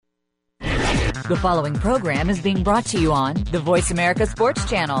The following program is being brought to you on the Voice America Sports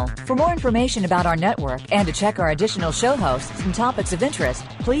Channel. For more information about our network and to check our additional show hosts and topics of interest,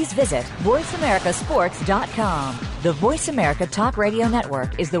 please visit voiceamericasports.com. The Voice America Talk Radio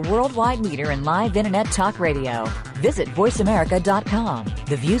Network is the worldwide leader in live Internet talk radio. Visit voiceamerica.com.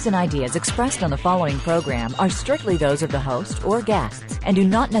 The views and ideas expressed on the following program are strictly those of the host or guests and do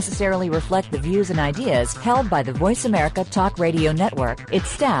not necessarily reflect the views and ideas held by the Voice America Talk Radio Network, its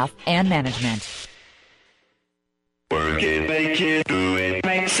staff, and management. Work it, make it, do it,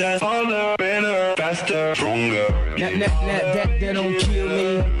 makes us harder, better, faster, stronger. That don't kill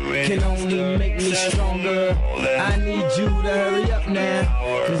me, can only make me stronger. I need you to hurry up now,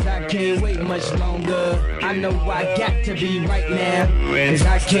 cause I can't wait much longer. I know I got to be right now, cause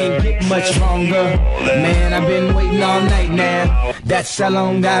I can't get much longer. Man, I've been waiting all night now, that's how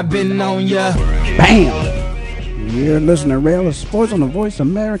long I've been on ya. Bam! You're listening to Rail of Sports on the Voice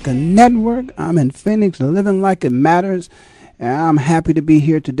America Network. I'm in Phoenix, living like it matters, and I'm happy to be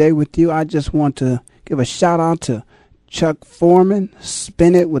here today with you. I just want to give a shout out to Chuck Foreman.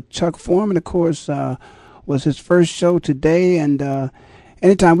 Spin It with Chuck Foreman, of course, was his first show today, and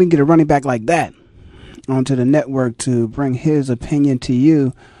anytime we can get a running back like that onto the network to bring his opinion to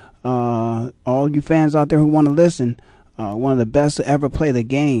you, all you fans out there who want to listen, one of the best to ever play the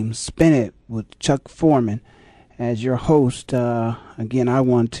game, Spin It with Chuck Foreman. As your host, again, I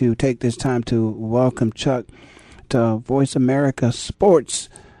want to take this time to welcome Chuck to Voice America Sports.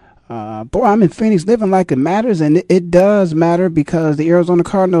 Boy, I'm in Phoenix living like it matters, and it does matter because the Arizona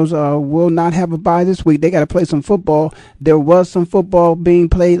Cardinals will not have a bye this week. They got to play some football. There was some football being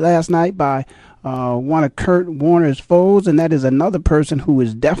played last night by one of Kurt Warner's foes, and that is another person who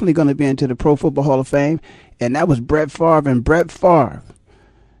is definitely going to be into the Pro Football Hall of Fame, and that was Brett Favre. And Brett Favre,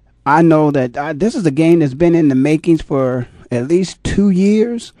 I know that this is a game that's been in the makings for at least 2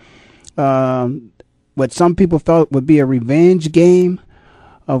 years. What some people felt would be a revenge game,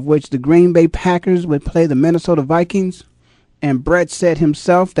 of which the Green Bay Packers would play the Minnesota Vikings. And Brett said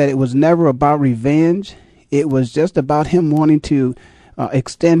himself that it was never about revenge. It was just about him wanting to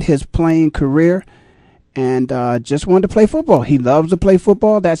extend his playing career and just wanted to play football. He loves to play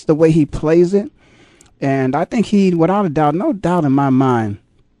football. That's the way he plays it. And I think he, without a doubt, no doubt in my mind,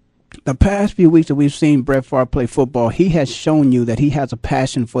 the past few weeks that we've seen Brett Favre play football, he has shown you that he has a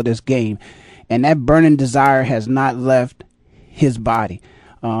passion for this game, and that burning desire has not left his body.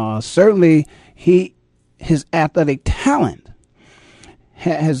 Certainly, his athletic talent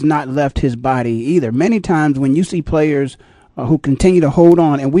has not left his body either. Many times when you see players who continue to hold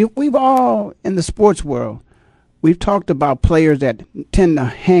on, and we've all, in the sports world, we've talked about players that tend to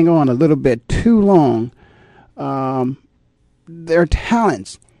hang on a little bit too long. Their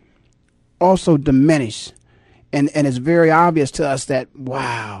talents also diminish, and it's very obvious to us that,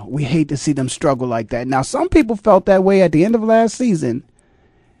 wow, we hate to see them struggle like that. Now, some people felt that way at the end of last season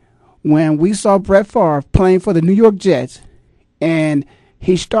when we saw Brett Favre playing for the New York Jets, and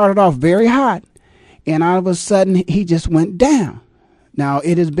he started off very hot, and all of a sudden he just went down. Now,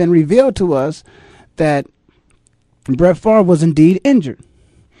 it has been revealed to us that Brett Favre was indeed injured,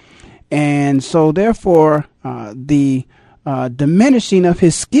 and so therefore the diminishing of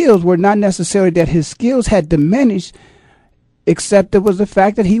his skills were not necessarily that his skills had diminished, except it was the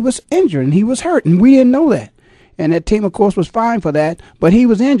fact that he was injured and he was hurt, and we didn't know that. And that team, of course, was fine for that, but he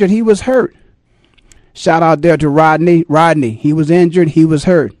was injured, he was hurt. Shout out there to Rodney. He was injured, he was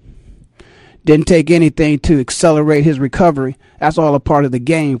hurt. Didn't take anything to accelerate his recovery. That's all a part of the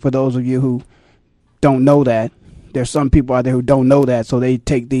game for those of you who don't know that. There's some people out there who don't know that, so they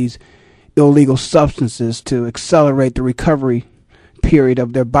take these illegal substances to accelerate the recovery period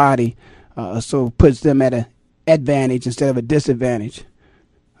of their body, so it puts them at an advantage instead of a disadvantage.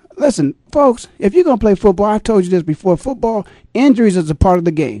 Listen, folks, if you're going to play football, I've told you this before, football, injuries is a part of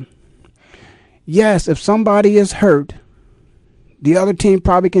the game. Yes, if somebody is hurt, the other team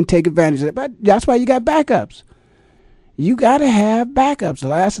probably can take advantage of it, but that's why you got backups. You got to have backups.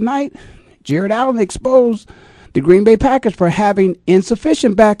 Last night, Jared Allen exposed the Green Bay Packers for having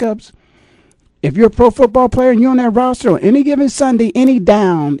insufficient backups. If you're a pro football player and you're on that roster on any given Sunday, any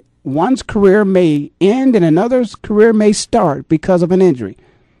down, one's career may end and another's career may start because of an injury.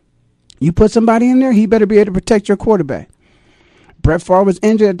 You put somebody in there, he better be able to protect your quarterback. Brett Favre was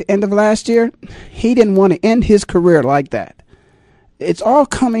injured at the end of last year. He didn't want to end his career like that. It's all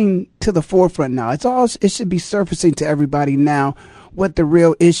coming to the forefront now. It should be surfacing to everybody now what the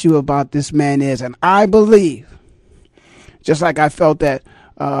real issue about this man is. And I believe, just like I felt that,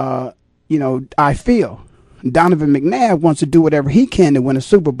 I feel Donovan McNabb wants to do whatever he can to win a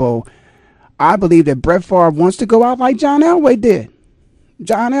Super Bowl. I believe that Brett Favre wants to go out like John Elway did.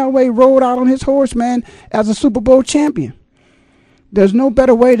 John Elway rode out on his horse, man, as a Super Bowl champion. There's no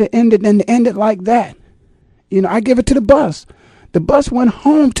better way to end it than to end it like that. I give it to the Bus. The Bus went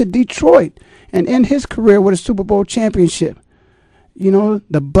home to Detroit and end his career with a Super Bowl championship.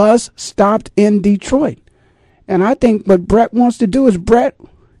 The Bus stopped in Detroit. And I think what Brett wants to do is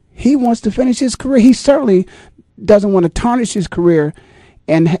he wants to finish his career. He certainly doesn't want to tarnish his career.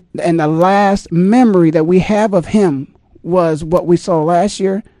 And the last memory that we have of him was what we saw last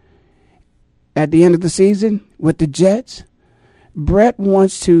year at the end of the season with the Jets. Brett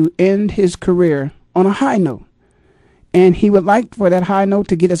wants to end his career on a high note. And he would like for that high note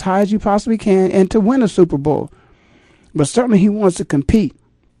to get as high as you possibly can and to win a Super Bowl. But certainly he wants to compete.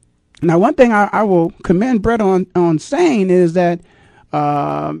 Now, one thing I will commend Brett on saying is that,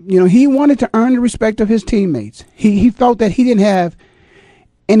 he wanted to earn the respect of his teammates. He felt that he didn't have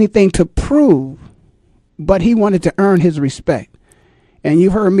anything to prove, but he wanted to earn his respect. And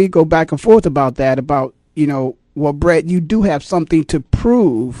you've heard me go back and forth about that, well, Brett, you do have something to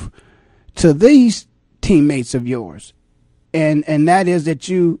prove to these teammates of yours. And that is that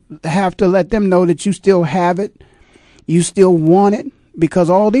you have to let them know that you still have it, you still want it, because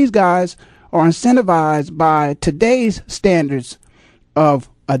all these guys are incentivized by today's standards of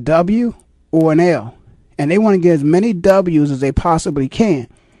a W or an L. And they want to get as many W's as they possibly can.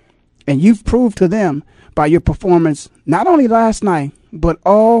 And you've proved to them by your performance, not only last night, but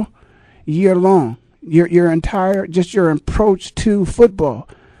all year long, your entire, just your approach to football,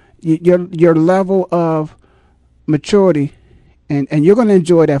 your level of maturity, and you're going to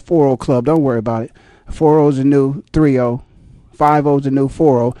enjoy that 4-0 club. Don't worry about it. 4-0 is a new 3-0. 5-0 is a new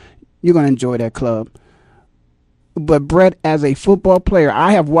 4-0. You're going to enjoy that club. But Brett, as a football player,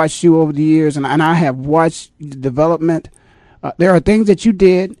 I have watched you over the years, and I have watched the development. There are things that you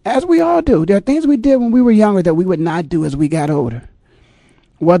did, as we all do. There are things we did when we were younger that we would not do as we got older,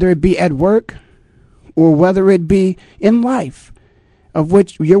 whether it be at work or whether it be in life, of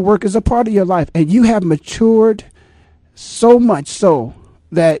which your work is a part of your life. And you have matured so much so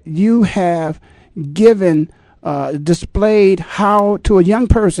that you have displayed how, to a young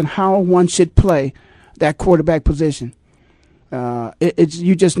person, how one should play that quarterback position.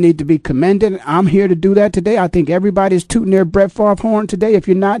 You just need to be commended. I'm here to do that today. I think everybody's tooting their Brett Favre horn today. If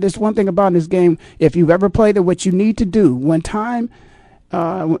you're not, there's one thing about this game. If you've ever played it, what you need to do when time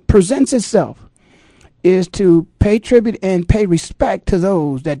presents itself is to pay tribute and pay respect to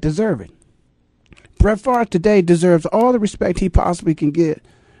those that deserve it. Brett Favre today deserves all the respect he possibly can get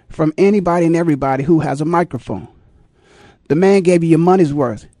from anybody and everybody who has a microphone. The man gave you your money's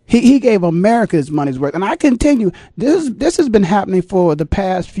worth. He gave America his money's worth. And I continue. This has been happening for the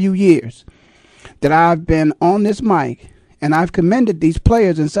past few years that I've been on this mic, and I've commended these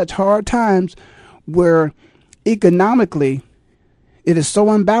players in such hard times where economically it is so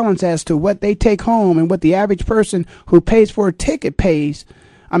unbalanced as to what they take home and what the average person who pays for a ticket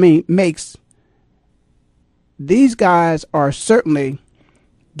makes. These guys are certainly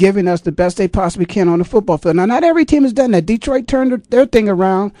giving us the best they possibly can on the football field. Now, not every team has done that. Detroit turned their thing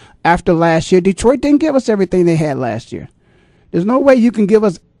around after last year. Detroit didn't give us everything they had last year. There's no way you can give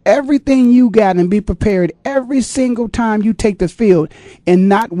us everything you got and be prepared every single time you take the field and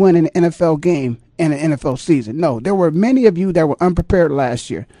not win an NFL game in an NFL season. No, there were many of you that were unprepared last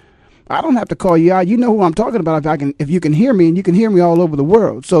year. I don't have to call you out. You know who I'm talking about if you can hear me, and you can hear me all over the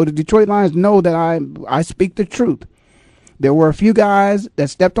world. So the Detroit Lions know that I speak the truth. There were a few guys that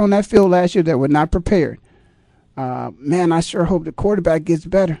stepped on that field last year that were not prepared. Man, I sure hope the quarterback gets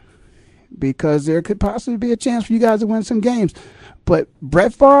better, because there could possibly be a chance for you guys to win some games. But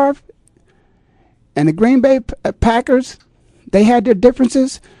Brett Favre and the Green Bay Packers, they had their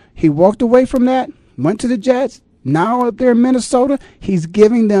differences. He walked away from that, went to the Jets. Now up there in Minnesota, he's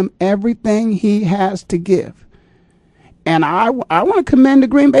giving them everything he has to give. And I want to commend the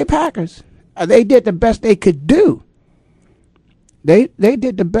Green Bay Packers. They did the best they could do. They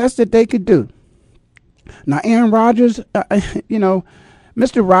did the best that they could do. Now, Aaron Rodgers,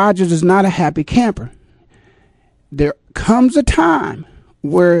 Mr. Rodgers is not a happy camper. There comes a time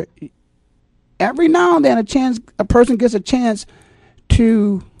where every now and then a person gets a chance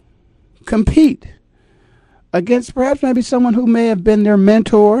to compete against perhaps maybe someone who may have been their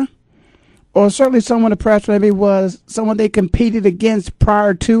mentor, or certainly someone that perhaps maybe was someone they competed against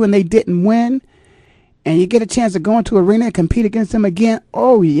prior to and they didn't win. And you get a chance to go into an arena and compete against them again.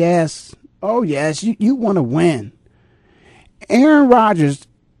 Oh, yes. You want to win. Aaron Rodgers,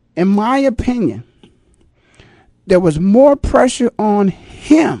 in my opinion, there was more pressure on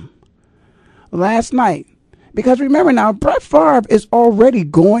him last night. Because remember now, Brett Favre is already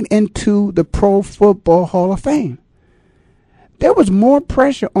going into the Pro Football Hall of Fame. There was more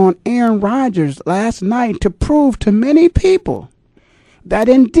pressure on Aaron Rodgers last night to prove to many people that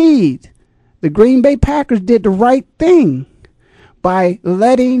indeed the Green Bay Packers did the right thing by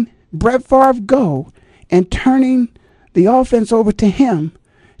letting Brett Favre go and turning the offense over to him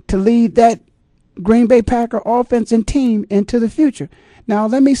to lead that Green Bay Packer offense and team into the future. Now,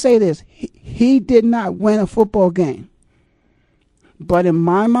 let me say this. He did not win a football game. But in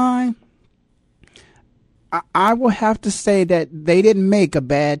my mind, I will have to say that they didn't make a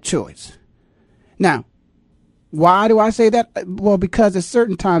bad choice. Now, why do I say that? Well, because at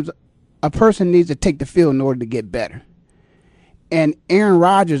certain times, a person needs to take the field in order to get better. And Aaron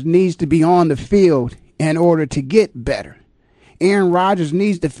Rodgers needs to be on the field in order to get better. Aaron Rodgers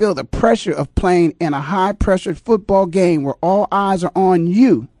needs to feel the pressure of playing in a high-pressure football game where all eyes are on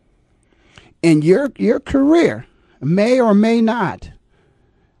you. And your career may or may not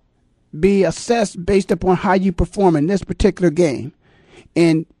be assessed based upon how you perform in this particular game.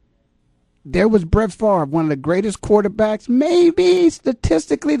 And there was Brett Favre, one of the greatest quarterbacks, maybe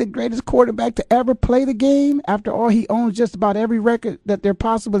statistically the greatest quarterback to ever play the game. After all, he owns just about every record that there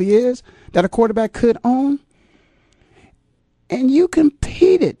possibly is that a quarterback could own. And you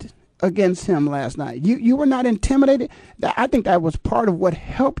competed against him last night. You were not intimidated. I think that was part of what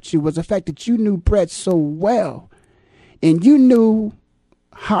helped you, was the fact that you knew Brett so well. And you knew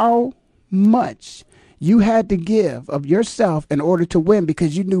how much you had to give of yourself in order to win,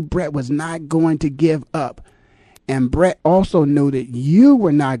 because you knew Brett was not going to give up. And Brett also knew that you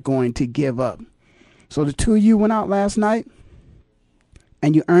were not going to give up. So the two of you went out last night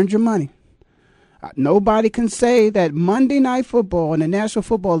and you earned your money. Nobody can say that Monday Night Football and the National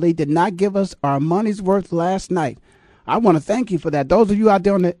Football League did not give us our money's worth last night. I want to thank you for that. Those of you out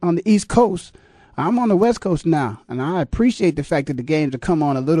there on the East Coast, I'm on the West Coast now, and I appreciate the fact that the games have come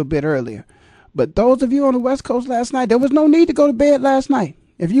on a little bit earlier. But those of you on the West Coast last night, there was no need to go to bed last night.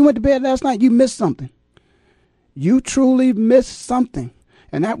 If you went to bed last night, you missed something. You truly missed something.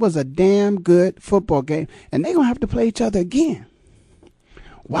 And that was a damn good football game. And they're going to have to play each other again.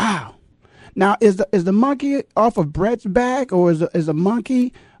 Wow. Now, is the monkey off of Brett's back, or is the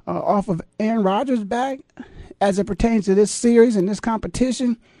monkey off of Aaron Rodgers' back as it pertains to this series and this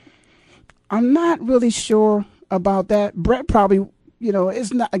competition? I'm not really sure about that. Brett probably,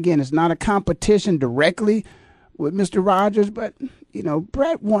 it's not a competition directly with Mr. Rodgers, but,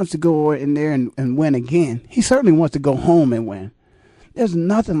 Brett wants to go in there and win again. He certainly wants to go home and win. There's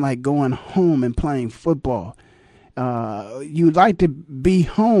nothing like going home and playing football. You'd like to be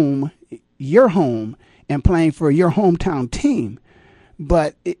home, your home, and playing for your hometown team.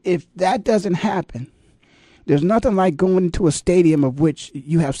 But if that doesn't happen, there's nothing like going into a stadium of which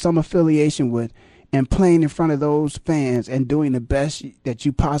you have some affiliation with and playing in front of those fans and doing the best that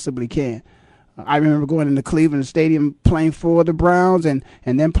you possibly can. I remember going into Cleveland Stadium playing for the Browns and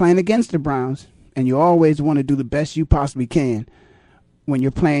then playing against the Browns. And you always want to do the best you possibly can when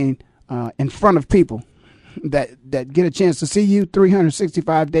you're playing in front of people that get a chance to see you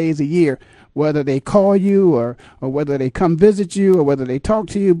 365 days a year, whether they call you or whether they come visit you or whether they talk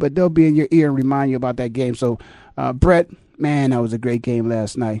to you, but they'll be in your ear and remind you about that game. So, Brett, man, that was a great game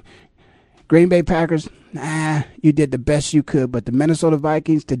last night. Green Bay Packers, you did the best you could, but the Minnesota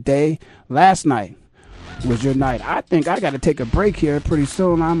Vikings last night was your night. I think I got to take a break here pretty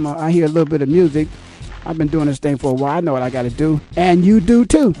soon. I hear a little bit of music. I've been doing this thing for a while. I know what I got to do, and you do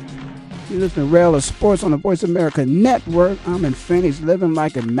too. You listen to Rail of Sports on the Voice America Network. I'm in Phoenix, living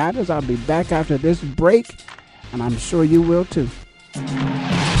like it matters. I'll be back after this break, and I'm sure you will too.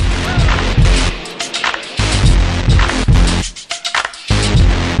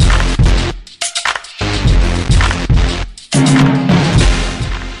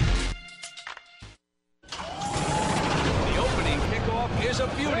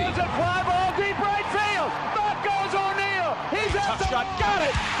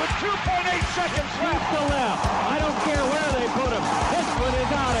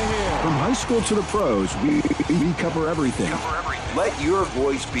 To the pros, we cover everything. Let your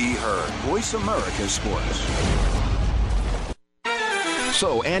voice be heard. Voice America Sports.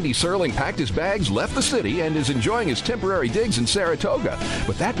 So Andy Serling packed his bags, left the city, and is enjoying his temporary digs in Saratoga.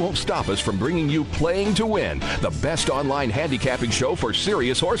 But that won't stop us from bringing you Playing to Win, the best online handicapping show for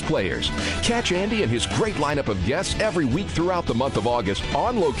serious horse players. Catch Andy and his great lineup of guests every week throughout the month of August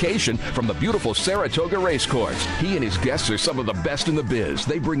on location from the beautiful Saratoga Racecourse. He and his guests are some of the best in the biz.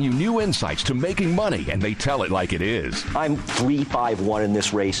 They bring you new insights to making money, and they tell it like it is. I'm 3-5-1 in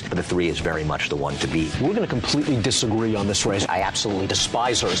this race, but the 3 is very much the one to beat. We're going to completely disagree on this race. I absolutely despise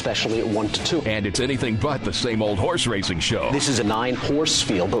despise her, especially at 1-2. And it's anything but the same old horse racing show. This is a 9-horse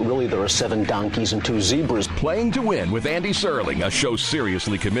field, but really there are 7 donkeys and 2 zebras. Playing to Win with Andy Serling, a show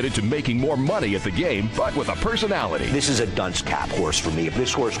seriously committed to making more money at the game, but with a personality. This is a dunce cap horse for me. If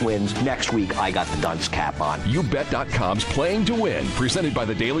this horse wins, next week I got the dunce cap on. YouBet.com's Playing to Win, presented by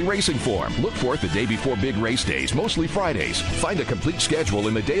the Daily Racing Form. Look for it the day before big race days, mostly Fridays. Find a complete schedule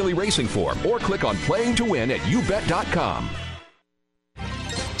in the Daily Racing Form or click on Playing to Win at YouBet.com.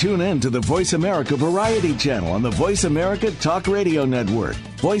 Tune in to the Voice America Variety channel on the Voice America Talk Radio Network.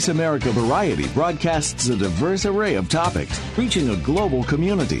 Voice America Variety broadcasts a diverse array of topics, reaching a global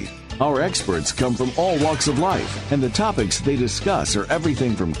community. Our experts come from all walks of life, and the topics they discuss are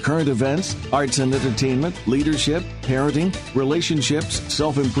everything from current events, arts and entertainment, leadership, parenting, relationships,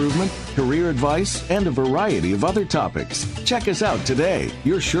 self-improvement, career advice, and a variety of other topics. Check us out today.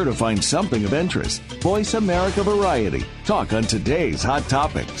 You're sure to find something of interest. Voice America Variety. Talk on today's hot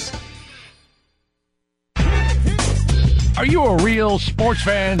topics. Are you a real sports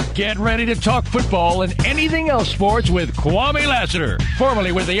fan? Get ready to talk football and anything else sports with Kwame Lassiter,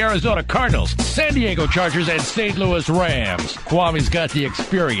 formerly with the Arizona Cardinals, San Diego Chargers, and St. Louis Rams. Kwame's got the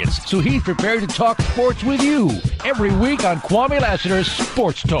experience, so he's prepared to talk sports with you every week on Kwame Lassiter's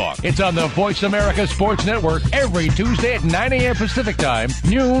Sports Talk. It's on the Voice America Sports Network every Tuesday at 9 a.m. Pacific Time,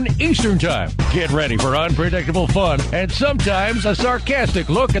 noon Eastern Time. Get ready for unpredictable fun and sometimes a sarcastic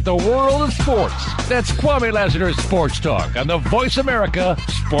look at the world of sports. That's Kwame Lassiter's Sports Talk on the Voice America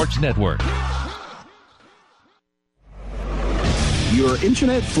Sports Network. Your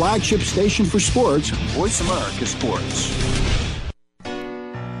internet flagship station for sports, Voice America Sports.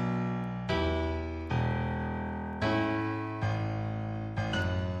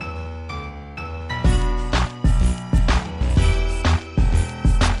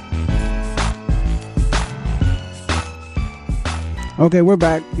 Okay, we're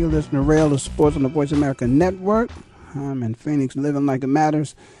back. You're listening to Rail of Sports on the Voice America Network. I'm in Phoenix, living like it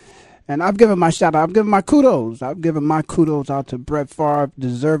matters. And I've given my shout out. I've given my kudos. I've given my kudos out to Brett Favre,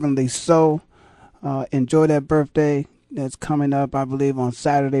 deservingly so. Enjoy that birthday that's coming up, I believe, on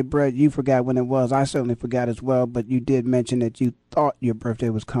Saturday. Brett, you forgot when it was. I certainly forgot as well, but you did mention that you thought your birthday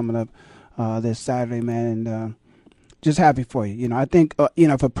was coming up this Saturday, man. And just happy for you. You know, I think,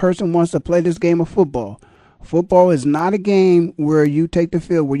 if a person wants to play this game of football, football is not a game where you take the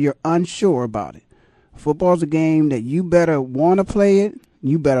field where you're unsure about it. Football is a game that you better want to play it.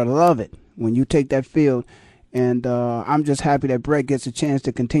 You better love it when you take that field. And I'm just happy that Brett gets a chance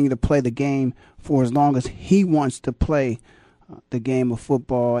to continue to play the game for as long as he wants to play the game of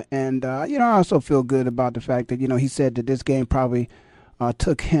football. And, I also feel good about the fact that, he said that this game probably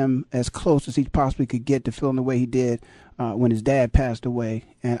took him as close as he possibly could get to feeling the way he did when his dad passed away.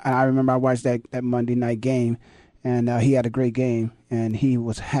 And I remember I watched that Monday night game, and he had a great game, and he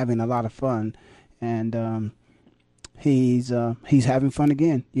was having a lot of fun. And he's having fun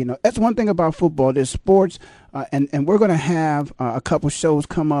again. That's one thing about football. There's sports, and we're going to have a couple shows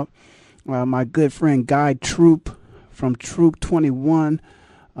come up. My good friend Guy Troop from Troop 21.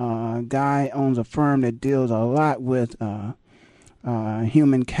 Guy owns a firm that deals a lot with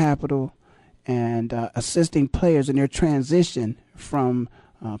human capital and assisting players in their transition from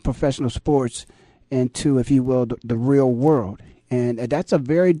professional sports into, if you will, the real world. And that's a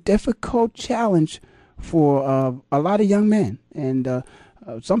very difficult challenge for a lot of young men. And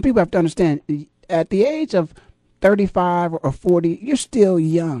some people have to understand, at the age of 35 or 40, you're still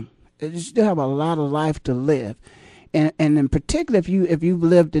young. You still have a lot of life to live. And in particular, if you've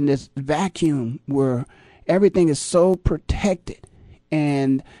lived in this vacuum where everything is so protected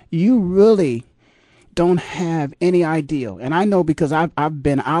and you really don't have any idea. And I know because I've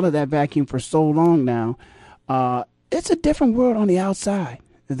been out of that vacuum for so long now. It's a different world on the outside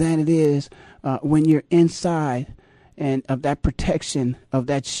than it is when you're inside and of that protection, of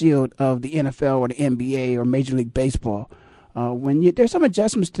that shield of the NFL or the NBA or Major League Baseball. There's some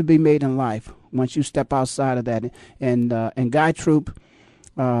adjustments to be made in life once you step outside of that. And Guy Troop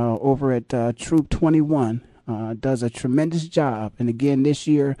over at Troop 21 does a tremendous job. And again, this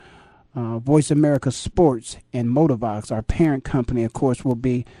year, Voice America Sports and Motivox, our parent company, of course, will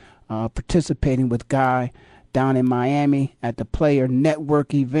be participating with Guy down in Miami at the Player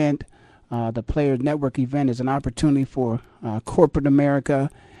Network event. The Players Network event is an opportunity for corporate America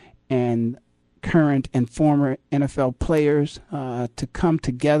and current and former NFL players to come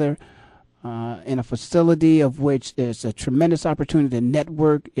together in a facility of which is a tremendous opportunity to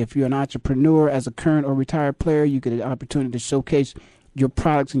network. If you're an entrepreneur as a current or retired player, you get an opportunity to showcase your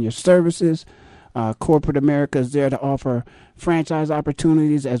products and your services. Corporate America is there to offer franchise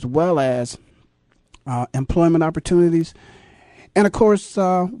opportunities as well as employment opportunities. And, of course,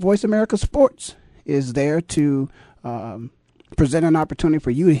 Voice America Sports is there to present an opportunity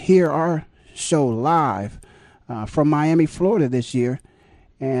for you to hear our show live from Miami, Florida this year.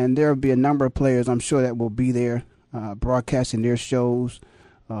 And there will be a number of players, I'm sure, that will be there broadcasting their shows.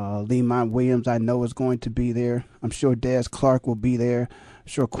 Lemont Williams, I know, is going to be there. I'm sure Des Clark will be there. I'm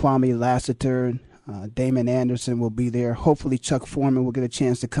sure Kwame Lassiter, Damon Anderson will be there. Hopefully Chuck Foreman will get a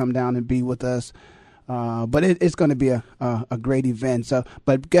chance to come down and be with us. But it's going to be a great event. So,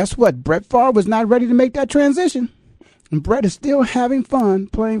 but guess what? Brett Favre was not ready to make that transition. And Brett is still having fun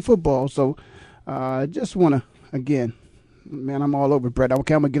playing football. So I just want to, again, man, I'm all over Brett.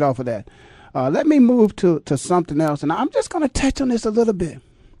 Okay, I'm going to get off of that. Let me move to something else. And I'm just going to touch on this a little bit.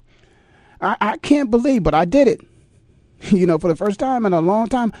 I can't believe, but I did it. You know, for the first time in a long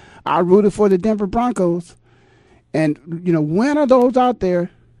time, I rooted for the Denver Broncos. And, you know, when are those out there?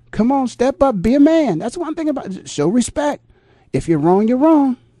 Come on, step up, be a man. That's one thing about it. Show respect. If you're wrong, you're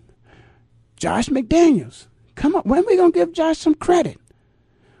wrong. Josh McDaniels. Come on. When are we going to give Josh some credit?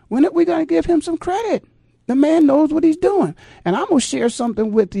 When are we going to give him some credit? The man knows what he's doing. And I'm going to share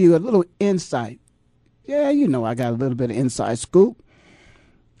something with you, a little insight. Yeah, you know I got a little bit of inside scoop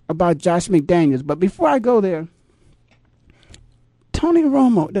about Josh McDaniels. But before I go there, Tony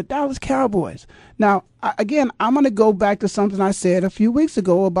Romo, the Dallas Cowboys. Now, again, I'm going to go back to something I said a few weeks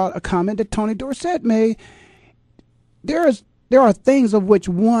ago about a comment that Tony Dorsett made. There are things of which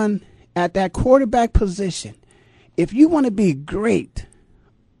one at that quarterback position, if you want to be great,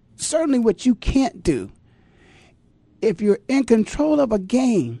 certainly what you can't do, if you're in control of a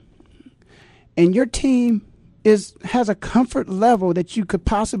game and your team has a comfort level that you could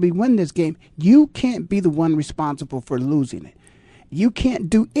possibly win this game, you can't be the one responsible for losing it. You can't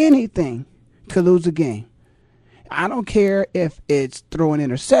do anything to lose a game. I don't care if it's throw an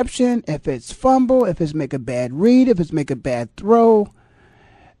interception, if it's fumble, if it's make a bad read, if it's make a bad throw.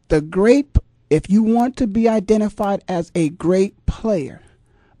 If you want to be identified as a great player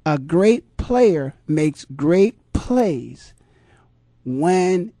makes great plays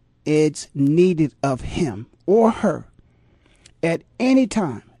when it's needed of him or her at any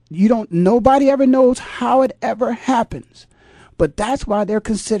time. Nobody ever knows how it ever happens. But that's why they're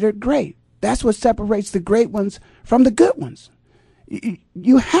considered great. That's what separates the great ones from the good ones.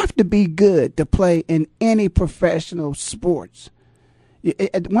 You have to be good to play in any professional sports.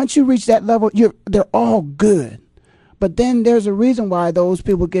 Once you reach that level, they're all good. But then there's a reason why those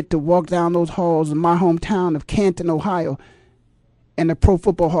people get to walk down those halls in my hometown of Canton, Ohio, and the Pro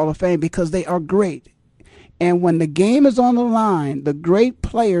Football Hall of Fame, because they are great. And when the game is on the line, the great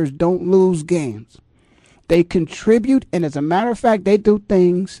players don't lose games. They contribute, and as a matter of fact, they do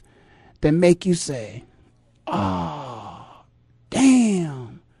things that make you say, oh,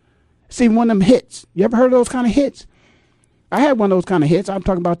 damn. See, one of them hits. You ever heard of those kind of hits? I had one of those kind of hits. I'm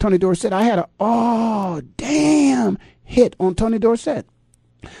talking about Tony Dorsett. I had a, oh, damn hit on Tony Dorsett.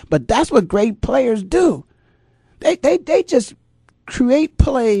 But that's what great players do. They just create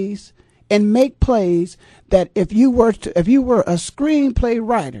plays and make plays that if you were a screenplay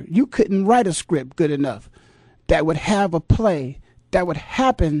writer, you couldn't write a script good enough that would have a play that would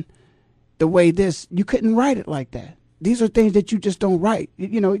happen the way this. You couldn't write it like that. These are things that you just don't write.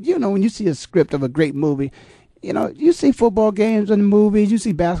 You know, when you see a script of a great movie, you know, you see football games and movies, you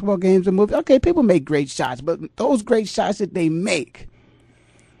see basketball games and movies. Okay, people make great shots, but those great shots that they make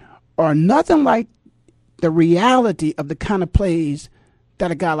are nothing like the reality of the kind of plays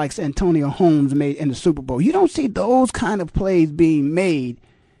that a guy like Antonio Holmes made in the Super Bowl. You don't see those kind of plays being made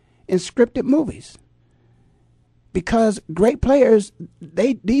in scripted movies. Because great players,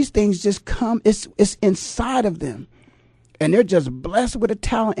 these things just come, it's inside of them. And they're just blessed with a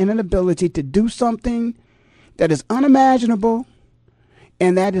talent and an ability to do something that is unimaginable,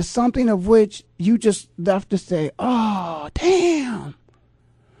 and that is something of which you just have to say, oh, damn.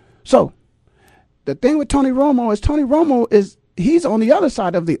 So the thing with Tony Romo is he's on the other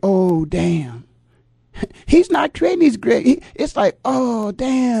side of the, oh, damn. He's not creating these great, it's like, oh,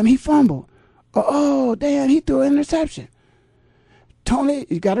 damn, he fumbled. Oh, damn, he threw an interception. Tony,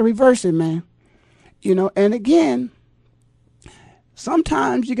 you got to reverse it, man. You know, and again,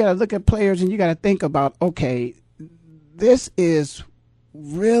 sometimes you got to look at players and you got to think about, okay, this is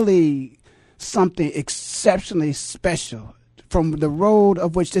really something exceptionally special from the road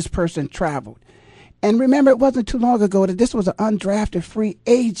of which this person traveled. And remember, it wasn't too long ago that this was an undrafted free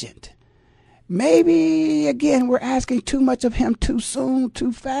agent. Maybe, again, we're asking too much of him too soon,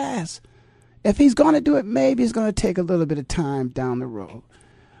 too fast. If he's going to do it, maybe it's going to take a little bit of time down the road.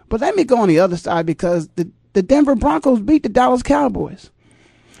 But let me go on the other side, because the Denver Broncos beat the Dallas Cowboys.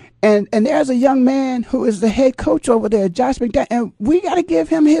 And there's a young man who is the head coach over there, Josh McDaniels, and we got to give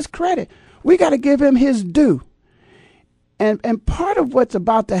him his credit. We got to give him his due. And part of what's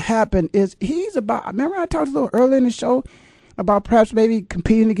about to happen is remember I talked a little earlier in the show about perhaps maybe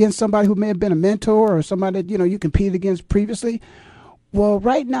competing against somebody who may have been a mentor or somebody that, you competed against previously. Well,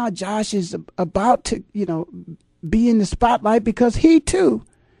 right now, Josh is about to, be in the spotlight because he, too,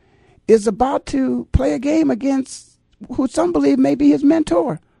 is about to play a game against who some believe may be his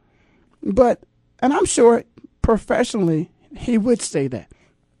mentor. And I'm sure professionally he would say that.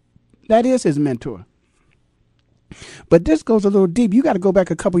 That is his mentor. But this goes a little deep. You got to go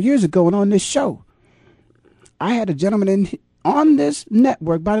back a couple years ago and on this show, I had a gentleman on this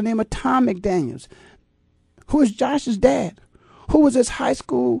network by the name of Tom McDaniels, who is Josh's dad, who was his high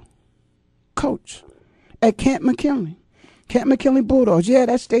school coach at Camp McKinley Bulldogs. Yeah,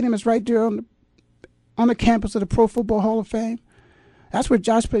 that stadium is right there on the campus of the Pro Football Hall of Fame. That's where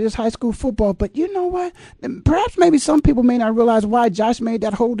Josh played his high school football. But you know what? Perhaps maybe some people may not realize why Josh made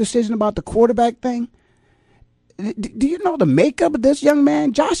that whole decision about the quarterback thing. Do you know the makeup of this young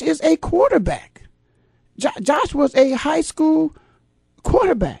man? Josh is a quarterback. Josh was a high school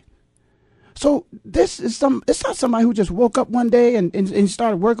quarterback. So it's not somebody who just woke up one day and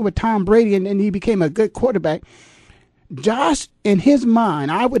started working with Tom Brady and he became a good quarterback. Josh, in his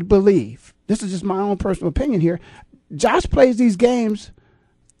mind, I would believe, this is just my own personal opinion here, Josh plays these games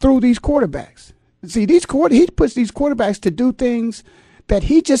through these quarterbacks. See, he puts these quarterbacks to do things that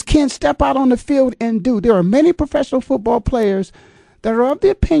he just can't step out on the field and do. There are many professional football players that are of the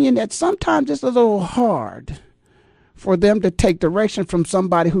opinion that sometimes it's a little hard for them to take direction from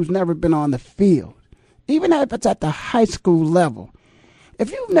somebody who's never been on the field, even if it's at the high school level.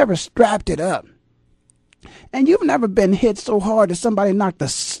 If you've never strapped it up and you've never been hit so hard that somebody knocked the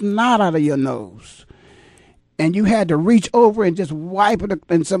snot out of your nose and you had to reach over and just wipe it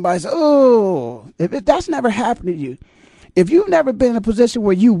and somebody says, oh, if that's never happened to you, if you've never been in a position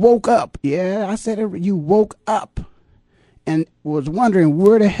where you woke up, yeah, I said it, you woke up and was wondering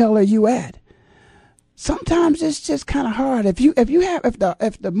where the hell are you at? Sometimes it's just kind of hard. If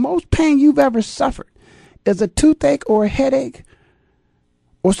the most pain you've ever suffered is a toothache or a headache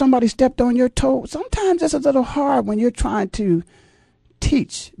or somebody stepped on your toe, sometimes it's a little hard when you're trying to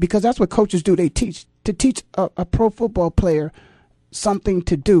teach, because that's what coaches do. They teach a pro football player something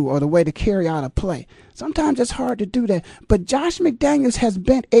to do or the way to carry out a play. Sometimes it's hard to do that. But Josh McDaniels has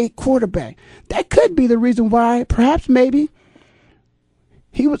been a quarterback. That could be the reason why, perhaps maybe,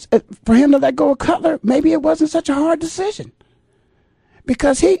 for him to let go of Cutler, maybe it wasn't such a hard decision.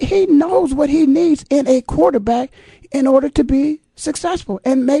 Because he knows what he needs in a quarterback in order to be successful.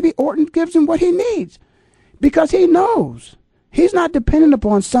 And maybe Orton gives him what he needs because he knows. He's not dependent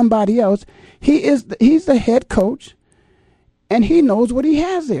upon somebody else. He's the head coach. And he knows what he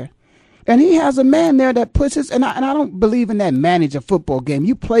has there. And he has a man there that puts his, and I don't believe in that manage a football game.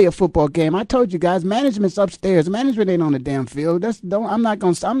 You play a football game. I told you guys, management's upstairs. Management ain't on the damn field. I'm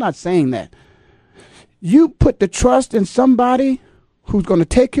not saying that. You put the trust in somebody who's going to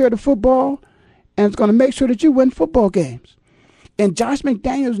take care of the football and is going to make sure that you win football games. And Josh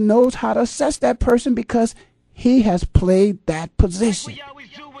McDaniels knows how to assess that person because he has played that position.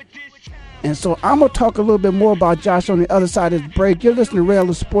 And so I'm going to talk a little bit more about Josh on the other side of this break. You're listening to Rail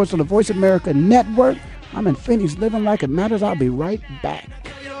of Sports on the Voice America Network. I'm in Phoenix, living like it matters. I'll be right back.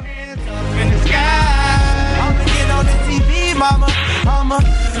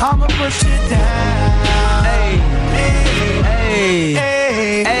 I'ma push it down. Hey, hey,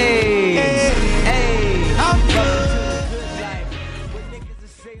 hey, hey, hey, hey. I'm good.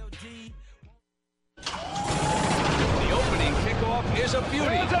 The opening kickoff is a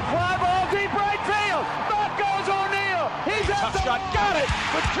beauty. It's a fly ball deep right field. Back goes O'Neal. He's at the shot. Got it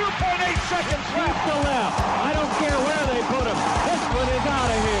with 2.8 seconds left to left. I don't care where they put him. This one is out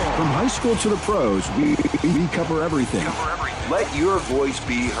of here. From high school to the pros, we cover everything. Let your voice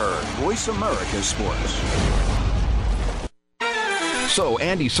be heard. Voice America Sports. So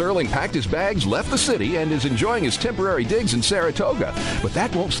Andy Serling packed his bags, left the city, and is enjoying his temporary digs in Saratoga. But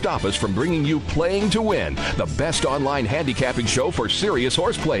that won't stop us from bringing you Playing to Win, the best online handicapping show for serious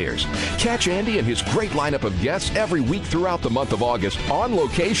horse players. Catch Andy and his great lineup of guests every week throughout the month of August on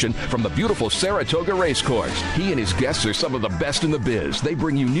location from the beautiful Saratoga Racecourse. He and his guests are some of the best in the biz. They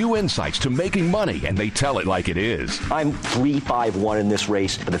bring you new insights to making money, and they tell it like it is. I'm 3-5-1 in this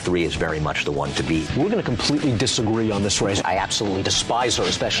race, but the 3 is very much the one to beat. We're going to completely disagree on this race. I absolutely disagree despise her,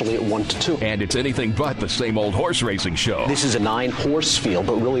 especially at 1 to 2. And it's anything but the same old horse racing show. This is a 9-horse field,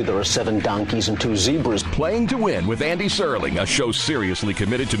 but really there are 7 donkeys and 2 zebras. Playing to Win with Andy Serling, a show seriously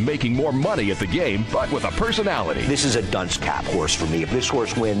committed to making more money at the game, but with a personality. This is a dunce cap horse for me. If this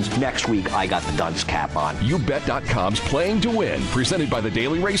horse wins, next week I got the dunce cap on. YouBet.com's Playing to Win, presented by the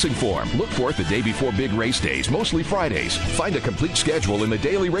Daily Racing Form. Look for it the day before big race days, mostly Fridays. Find a complete schedule in the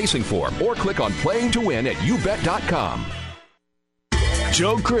Daily Racing Form or click on Playing to Win at YouBet.com.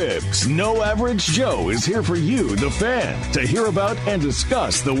 Joe Cribbs, No Average Joe, is here for you, the fan, to hear about and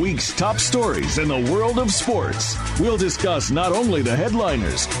discuss the week's top stories in the world of sports. We'll discuss not only the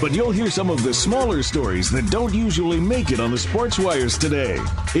headliners, but you'll hear some of the smaller stories that don't usually make it on the sports wires today.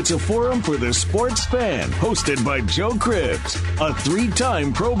 It's a forum for the sports fan, hosted by Joe Cribbs, a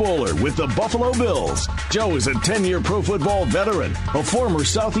 3-time Pro Bowler with the Buffalo Bills. Joe is a 10-year pro football veteran, a former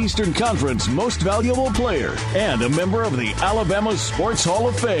Southeastern Conference Most Valuable Player, and a member of the Alabama Sports Hall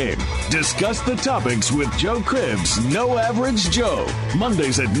of Fame. Discuss the topics with Joe Cribbs, No Average Joe.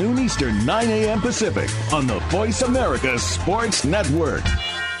 Mondays at noon Eastern, 9 a.m. Pacific on the Voice America Sports Network.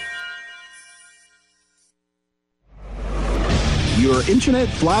 Your internet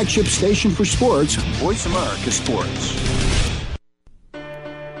flagship station for sports, Voice America Sports.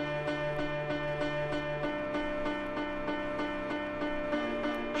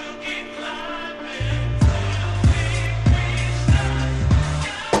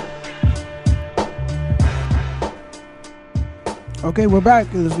 Okay, we're back.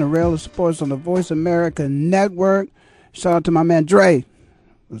 You listen to Rail of Sports on the Voice America Network. Shout out to my man Dre.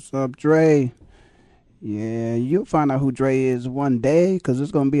 What's up, Dre? Yeah, you'll find out who Dre is one day, because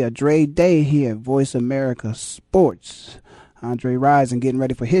it's going to be a Dre day here at Voice America Sports. Andre Rison getting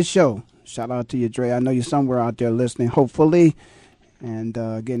ready for his show. Shout out to you, Dre. I know you're somewhere out there listening, hopefully, and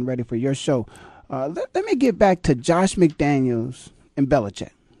getting ready for your show. Let me get back to Josh McDaniels and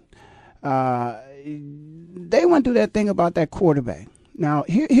Belichick. They went through that thing about that quarterback. Now,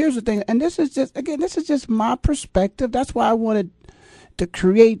 here's the thing, and this is just my perspective. That's why I wanted to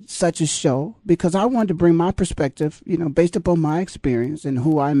create such a show, because I wanted to bring my perspective, based upon my experience and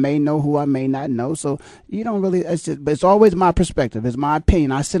who I may know, who I may not know. So you don't really, but it's always my perspective. It's my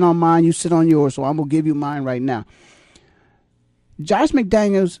opinion. I sit on mine, you sit on yours. So I'm going to give you mine right now. Josh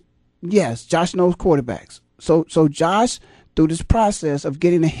McDaniels, yes, Josh knows quarterbacks. So Josh, through this process of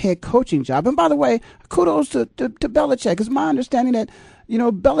getting a head coaching job. And by the way, kudos to Belichick. It's my understanding that,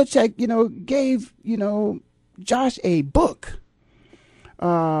 Belichick, gave, Josh a book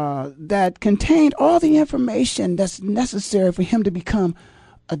that contained all the information that's necessary for him to become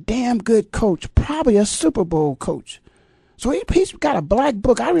a damn good coach, probably a Super Bowl coach. So he's got a black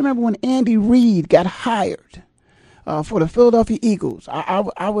book. I remember when Andy Reid got hired for the Philadelphia Eagles.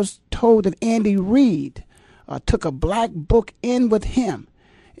 I was told that Andy Reid took a black book in with him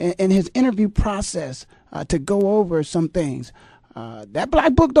in his interview process to go over some things. That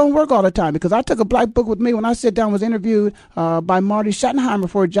black book don't work all the time, because I took a black book with me when I sat down, was interviewed by Marty Schottenheimer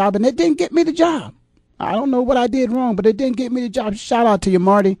for a job, and it didn't get me the job. I don't know what I did wrong, but it didn't get me the job. Shout out to you,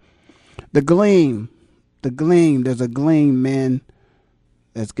 Marty. The Gleam. There's a gleam, man.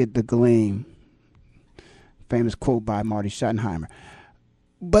 Let's get the gleam. Famous quote by Marty Schottenheimer.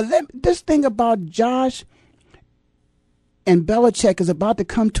 But this thing about Josh and Belichick is about to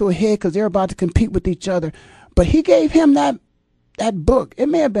come to a head, because they're about to compete with each other. But he gave him that book. It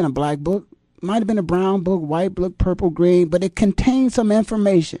may have been a black book, might have been a brown book, white book, purple, green, but it contained some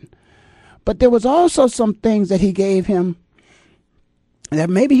information. But there was also some things that he gave him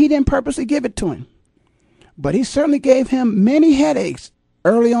that maybe he didn't purposely give it to him. But he certainly gave him many headaches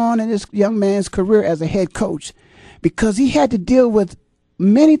early on in this young man's career as a head coach, because he had to deal with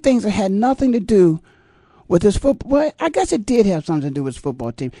many things that had nothing to do with his football. Well, I guess it did have something to do with his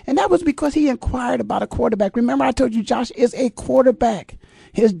football team. And that was because he inquired about a quarterback. Remember, I told you Josh is a quarterback.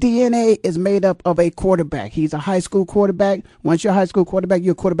 His DNA is made up of a quarterback. He's a high school quarterback. Once you're a high school quarterback,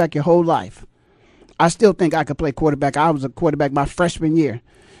 you're a quarterback your whole life. I still think I could play quarterback. I was a quarterback my freshman year,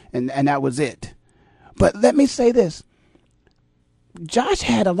 and that was it. But let me say this. Josh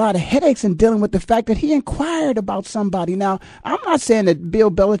had a lot of headaches in dealing with the fact that he inquired about somebody. Now, I'm not saying that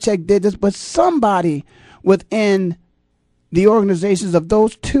Bill Belichick did this, but somebody within the organizations of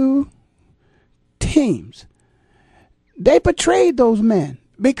those two teams, they betrayed those men,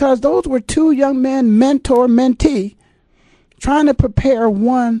 because those were two young men, mentor, mentee, trying to prepare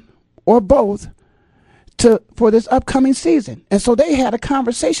one or both for this upcoming season. And so they had a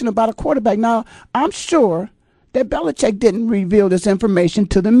conversation about a quarterback. Now, I'm sure that Belichick didn't reveal this information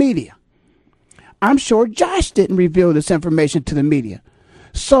to the media. I'm sure Josh didn't reveal this information to the media.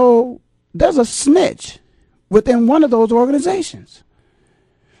 So there's a snitch within one of those organizations.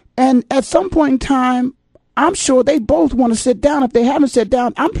 And at some point in time, I'm sure they both want to sit down. If they haven't sat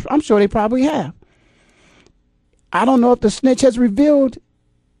down, I'm sure they probably have. I don't know if the snitch has revealed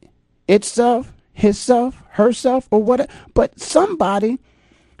itself, himself, herself, or what, but somebody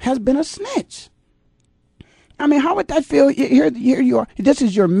has been a snitch. I mean, how would that feel? Here you are. This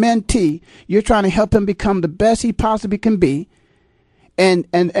is your mentee. You're trying to help him become the best he possibly can be.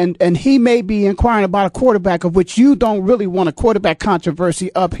 And he may be inquiring about a quarterback of which you don't really want a quarterback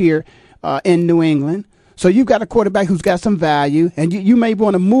controversy up here in New England. So you've got a quarterback who's got some value, and you may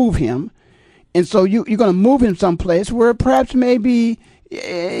want to move him. And so you're going to move him someplace where perhaps maybe,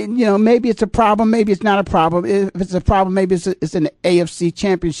 maybe it's a problem, maybe it's not a problem. If it's a problem, maybe it's an AFC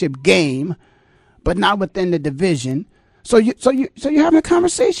championship game, but not within the division. So you're having a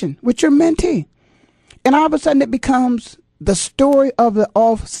conversation with your mentee. And all of a sudden it becomes the story of the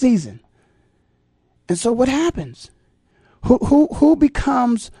off season. And so what happens? Who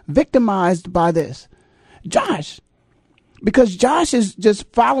becomes victimized by this? Josh. Because Josh is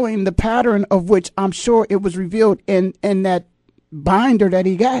just following the pattern of which I'm sure it was revealed in that binder that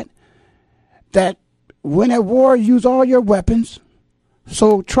he got. That when at war, use all your weapons.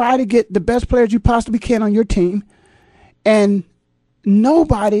 So try to get the best players you possibly can on your team. And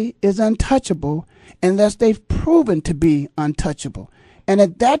nobody is untouchable unless they've proven to be untouchable. And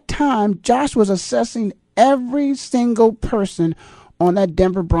at that time, Josh was assessing every single person on that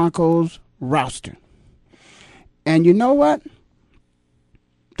Denver Broncos roster. And you know what?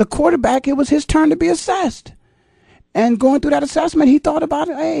 The quarterback, it was his turn to be assessed. And going through that assessment, he thought about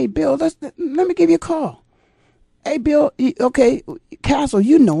it. Hey, Bill, let me give you a call. Hey, Bill, okay, Castle,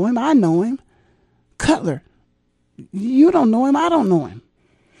 you know him. I know him. Cutler, you don't know him. I don't know him.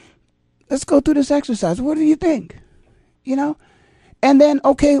 Let's go through this exercise. What do you think? And then,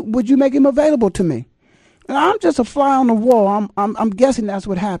 okay, would you make him available to me? And I'm just a fly on the wall. I'm guessing that's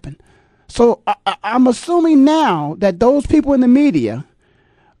what happened. So I'm assuming now that those people in the media,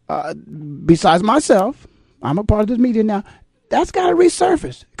 besides myself, I'm a part of this media now, that's got to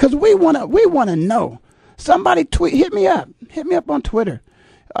resurface because we want to know. Somebody hit me up on Twitter,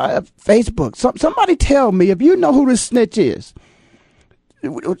 Facebook. Somebody tell me if you know who this snitch is.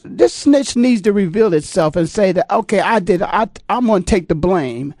 This snitch needs to reveal itself and say that, okay, I'm going to take the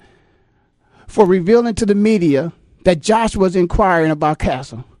blame for revealing to the media that Josh was inquiring about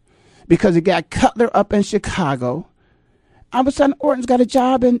Castle. Because he got Cutler up in Chicago. All of a sudden, Orton's got a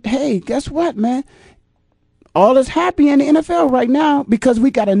job. And, hey, guess what, man? All is happy in the NFL right now because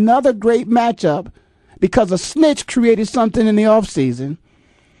we got another great matchup because a snitch created something in the offseason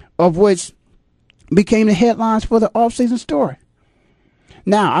of which became the headlines for the offseason story.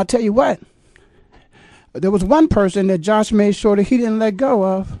 Now, I'll tell you what. There was one person that Josh made sure that he didn't let go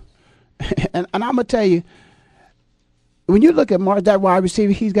of. and I'm going to tell you, when you look at that wide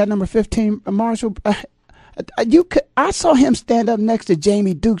receiver, he's got number 15, Marshall. I saw him stand up next to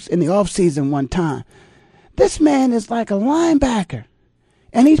Jamie Dukes in the offseason one time. This man is like a linebacker,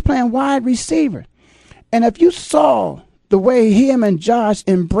 and he's playing wide receiver. And if you saw the way him and Josh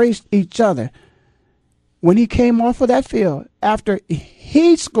embraced each other when he came off of that field after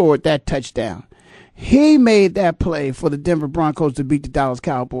he scored that touchdown, he made that play for the Denver Broncos to beat the Dallas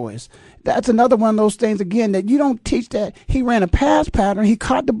Cowboys. That's another one of those things, again, that you don't teach that. He ran a pass pattern. He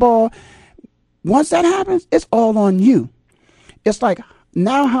caught the ball. Once that happens, it's all on you. It's like,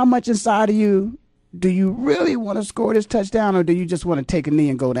 now how much inside of you do you really want to score this touchdown, or do you just want to take a knee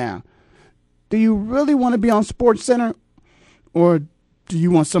and go down? Do you really want to be on Sports Center, or do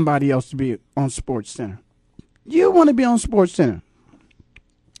you want somebody else to be on Sports Center? You want to be on Sports Center.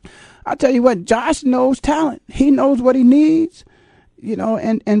 I'll tell you what, Josh knows talent. He knows what he needs.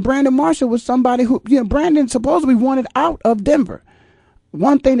 And Brandon Marshall was somebody who, Brandon supposedly wanted out of Denver.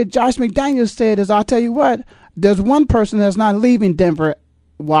 One thing that Josh McDaniels said is, I'll tell you what, there's one person that's not leaving Denver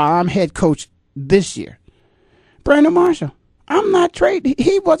while I'm head coach this year. Brandon Marshall. I'm not trading.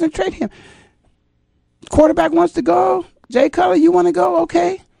 He wasn't trading him. Quarterback wants to go. Jay Cutler, you want to go?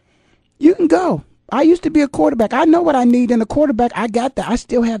 Okay. You can go. I used to be a quarterback. I know what I need in a quarterback. I got that. I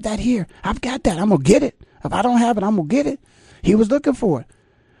still have that here. I've got that. I'm going to get it. If I don't have it, I'm going to get it. He was looking for it.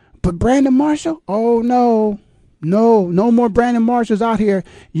 But Brandon Marshall? Oh, no. No more Brandon Marshalls out here.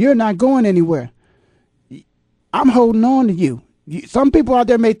 You're not going anywhere. I'm holding on to you. Some people out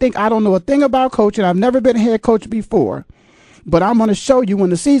there may think I don't know a thing about coaching. I've never been a head coach before. But I'm going to show you when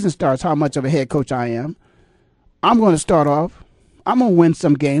the season starts how much of a head coach I am. I'm going to start off. I'm going to win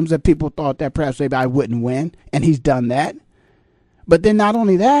some games that people thought that perhaps maybe I wouldn't win. And he's done that. But then not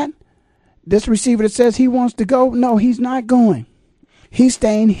only that, this receiver that says he wants to go, no, he's not going. He's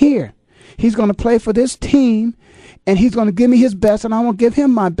staying here. He's going to play for this team. and he's going to give me his best, and I won't give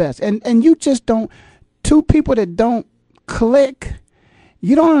him my best. And you just don't, two people that don't click,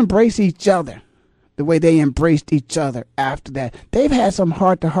 you don't embrace each other the way they embraced each other after that. They've had some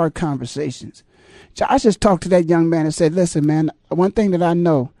heart-to-heart conversations. Josh just talked to that young man and said, listen, man, one thing that I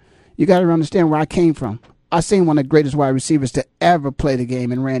know, you got to understand where I came from. I seen one of the greatest wide receivers to ever play the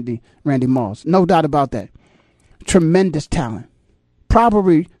game in Randy Moss. No doubt about that. Tremendous talent.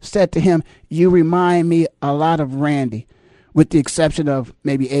 Probably said to him, you remind me a lot of Randy, with the exception of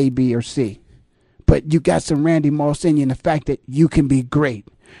maybe A, B, or C. But you got some Randy Moss in you, and the fact that you can be great.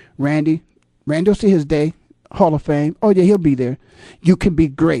 Randy will see his day, Hall of Fame. Oh, yeah, he'll be there. You can be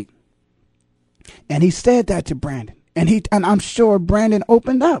great. And he said that to Brandon. And I'm sure Brandon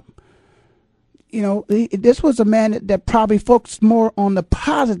opened up. You know, this was a man that probably focused more on the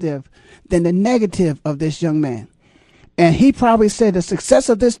positive than the negative of this young man. And he probably said the success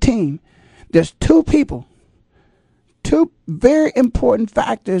of this team, there's two very important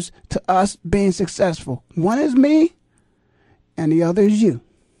factors to us being successful. One is me, and the other is you.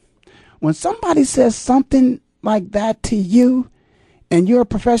 When somebody says something like that to you, and you're a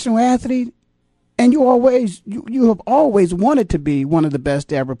professional athlete, and you have always wanted to be one of the best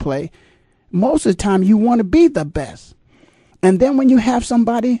to ever play, most of the time you want to be the best. And then when you have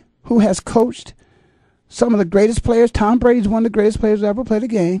somebody who has coached some of the greatest players, Tom Brady's one of the greatest players to ever play the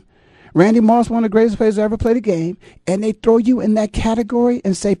game, Randy Moss, one of the greatest players to ever play the game, and they throw you in that category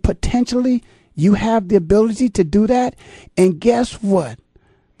and say potentially you have the ability to do that. And guess what?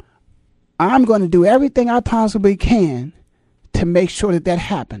 I'm going to do everything I possibly can to make sure that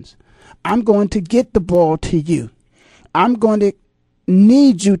happens. I'm going to get the ball to you. I'm going to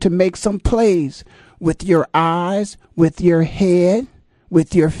need you to make some plays with your eyes, with your head,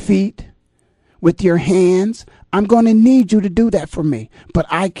 with your feet, with your hands. I'm going to need you to do that for me. But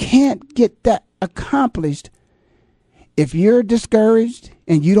I can't get that accomplished if you're discouraged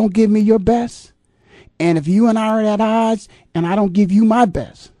and you don't give me your best, and if you and I are at odds and I don't give you my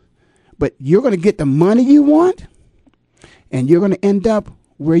best. But you're going to get the money you want, and you're going to end up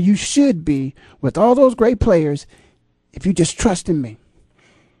where you should be with all those great players if you just trust in me.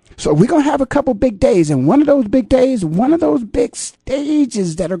 So we're going to have a couple big days, and one of those big days, one of those big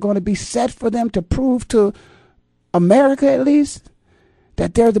stages that are going to be set for them to prove to America, at least,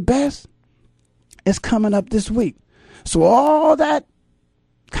 that they're the best, is coming up this week. So all that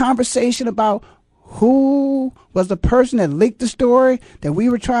conversation about who was the person that leaked the story, that we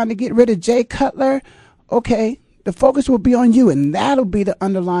were trying to get rid of Jay Cutler, okay, the focus will be on you, and that'll be the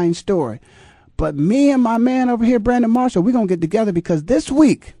underlying story. But me and my man over here, Brandon Marshall, we're going to get together, because this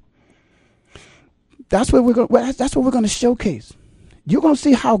week, that's what we're going to showcase. You're going to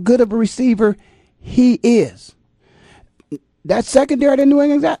see how good of a receiver he is. That secondary that New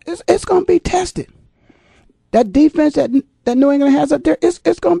England has, it's going to be tested. That defense that New England has up there, it's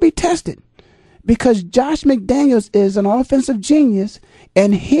going to be tested. Because Josh McDaniels is an offensive genius,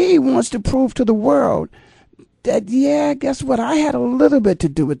 and he wants to prove to the world that, yeah, guess what? I had a little bit to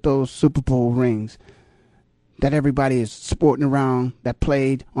do with those Super Bowl rings that everybody is sporting around that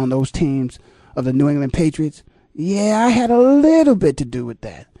played on those teams of the New England Patriots. Yeah, I had a little bit to do with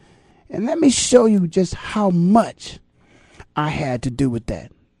that. And let me show you just how much I had to do with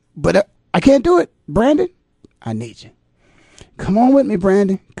that. But I can't do it. Brandon, I need you. Come on with me,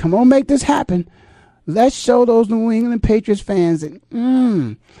 Brandon. Come on, make this happen. Let's show those New England Patriots fans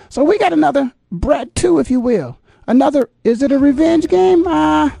that, So we got another Brett 2, if you will. Is it a revenge game?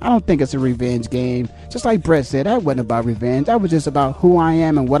 I don't think it's a revenge game. Just like Brett said, that wasn't about revenge. That was just about who I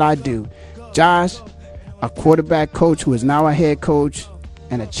am and what I do. Josh, a quarterback coach who is now a head coach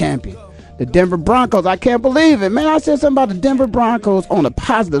and a champion. The Denver Broncos, I can't believe it. Man, I said something about the Denver Broncos on the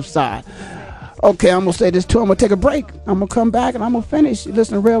positive side. Okay, I'm going to say this too. I'm going to take a break. I'm going to come back and I'm going to finish. You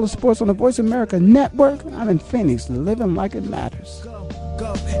listen to Rail Sports on the Voice America Network. I'm in Phoenix, living like it matters.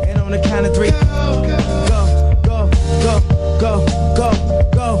 Go, and on the count of three. Go.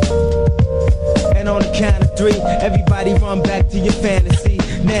 And on the count of three, everybody run back to your fantasy.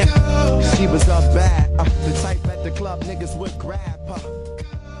 Now, she was up bad. The type at the club niggas would grab her.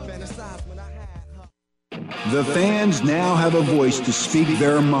 Fantasize when I had her. The fans now have a voice to speak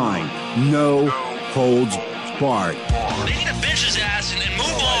their mind. No holds barred. They need to bench his ass and move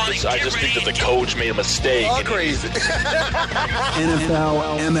on. I just think that the coach made a mistake. All crazy.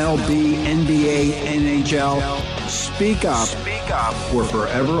 NFL, MLB, NBA, NHL. Speak up or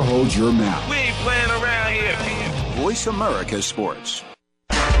forever hold your mouth. We ain't playing around here. Voice America Sports.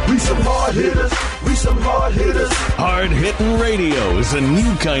 We some hard hitters. We some hard hitters. Hard Hittin' Radio is a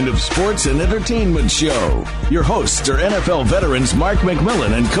new kind of sports and entertainment show. Your hosts are NFL veterans Mark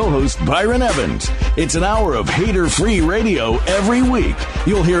McMillan and co-host Byron Evans. It's an hour of hater-free radio every week.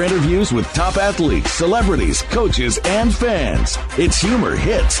 You'll hear interviews with top athletes, celebrities, coaches, and fans. It's humor,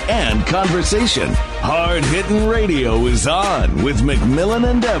 hits, and conversation. Hard Hittin' Radio is on with McMillan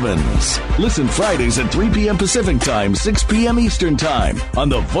and Evans. Listen Fridays at 3 p.m. Pacific Time, 6 p.m. Eastern Time on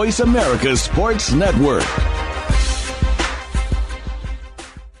the Voice America Sports Network.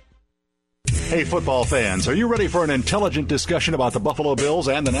 Hey, football fans, are you ready for an intelligent discussion about the Buffalo Bills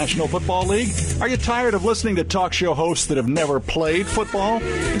and the National Football League? Are you tired of listening to talk show hosts that have never played football?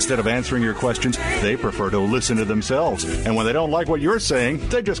 Instead of answering your questions, they prefer to listen to themselves. And when they don't like what you're saying,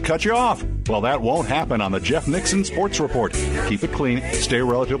 they just cut you off. Well, that won't happen on the Jeff Nixon Sports Report. Keep it clean, stay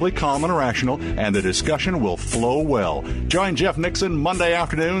relatively calm and rational, and the discussion will flow well. Join Jeff Nixon Monday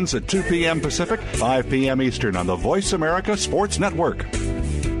afternoons at 2 p.m. Pacific, 5 p.m. Eastern on the Voice America Sports Network.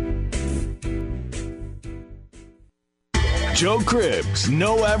 Joe Cribbs,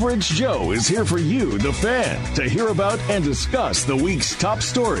 No Average Joe, is here for you, the fan, to hear about and discuss the week's top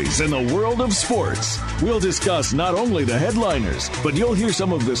stories in the world of sports. We'll discuss not only the headliners, but you'll hear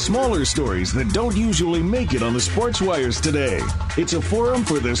some of the smaller stories that don't usually make it on the sports wires today. It's a forum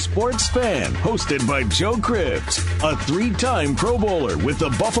for the sports fan, hosted by Joe Cribbs, a 3-time Pro Bowler with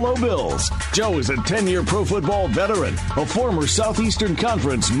the Buffalo Bills. Joe is a 10-year pro football veteran, a former Southeastern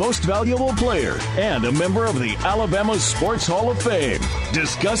Conference Most Valuable Player, and a member of the Alabama Sports Hall of Fame.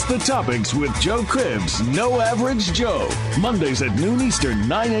 Discuss the topics with Joe Cribbs, No Average Joe. Mondays at noon Eastern,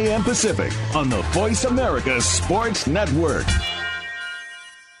 9 a.m. Pacific on the Voice America Sports Network.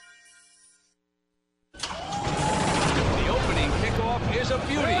 The opening kickoff is a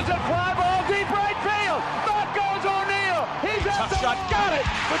beauty. There's a fly ball deep right field. Back goes O'Neal. He's at the shot. Got it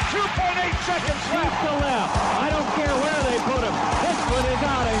with 2.8 seconds left. To left. I don't care where they put him. This one is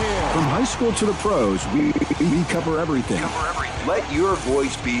out of here. From high school to the pros, we cover everything. Let your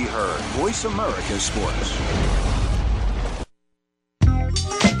voice be heard. Voice America Sports.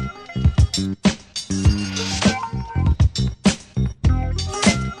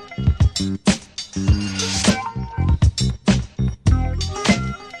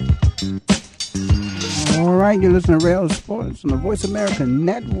 All right, you're listening to Rail Sports on the Voice America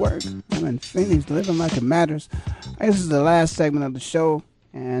Network. I'm in Phoenix, living like it matters. This is the last segment of the show,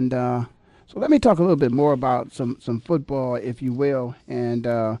 and so let me talk a little bit more about some football, if you will. And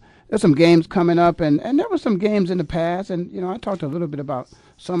there's some games coming up, and there were some games in the past, and I talked a little bit about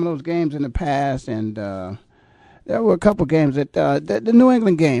some of those games in the past, and there were a couple games that the New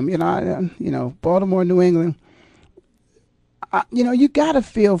England game, Baltimore, New England. You got to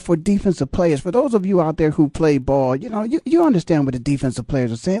feel for defensive players. For those of you out there who play ball, you understand what the defensive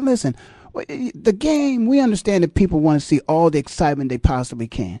players are saying. Listen, the game, we understand that people want to see all the excitement they possibly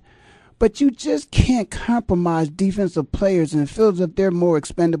can. But you just can't compromise defensive players and feel as if they're more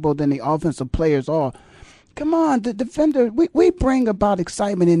expendable than the offensive players are. Come on, the defender, we bring about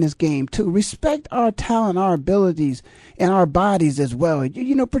excitement in this game, too. Respect our talent, our abilities, and our bodies as well.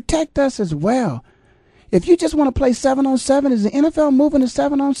 Protect us as well. If you just want to play 7-on-7, is the NFL moving to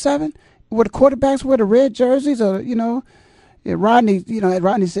 7-on-7? Where the quarterbacks wear the red jerseys or, Rodney,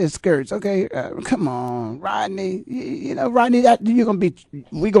 Rodney says skirts. Okay, come on, Rodney. Rodney, we're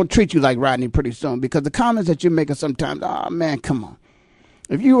going to treat you like Rodney pretty soon because the comments that you're making sometimes, oh, man, come on.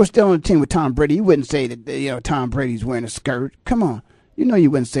 If you were still on the team with Tom Brady, you wouldn't say that, Tom Brady's wearing a skirt. Come on.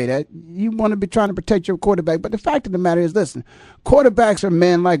 You wouldn't say that. You want to be trying to protect your quarterback. But the fact of the matter is, listen, quarterbacks are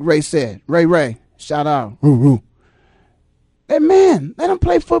men like Ray said. Ray. Shout out. Hey, man, let them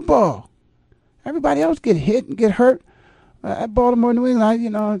play football. Everybody else get hit and get hurt. At Baltimore, New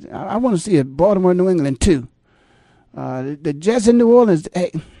England, I want to see a Baltimore, New England, too. The Jets in New Orleans,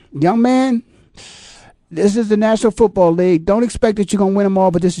 hey, young man, this is the National Football League. Don't expect that you're going to win them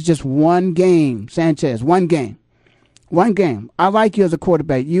all, but this is just one game, Sanchez, one game. One game. I like you as a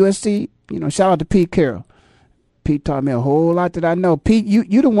quarterback. USC, shout out to Pete Carroll. Pete taught me a whole lot that I know. Pete,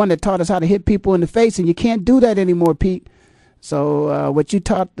 you the one that taught us how to hit people in the face, and you can't do that anymore, Pete. So what you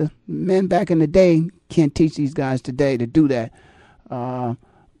taught the men back in the day, can't teach these guys today to do that.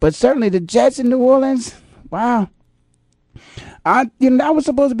 But certainly the Jets in New Orleans, wow. That was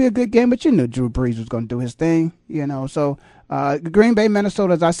supposed to be a good game, but Drew Brees was going to do his thing, So Green Bay,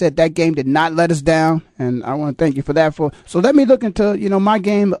 Minnesota, as I said, that game did not let us down, and I want to thank you for that. So let me look into, my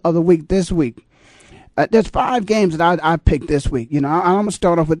game of the week this week. There's 5 games that I picked this week. I'm going to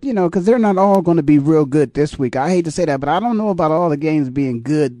start off with, because they're not all going to be real good this week. I hate to say that, but I don't know about all the games being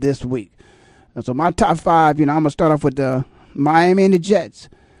good this week. And so my top 5, I'm going to start off with the Miami and the Jets.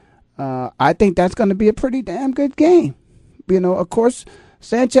 I think that's going to be a pretty damn good game. Of course,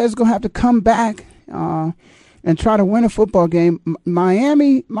 Sanchez is going to have to come back and try to win a football game.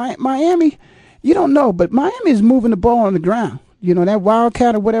 Miami, you don't know, but Miami is moving the ball on the ground. That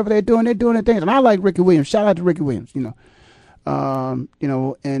Wildcat or whatever they're doing their things. And I like Ricky Williams. Shout out to Ricky Williams,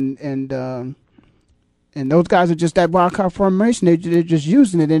 and those guys are just that Wildcat formation. They're just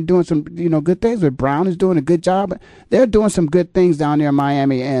using it and doing some, good things. But Brown is doing a good job. They're doing some good things down there in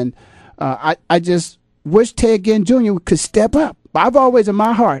Miami. And I just wish Ted Ginn Jr. could step up. I've always, in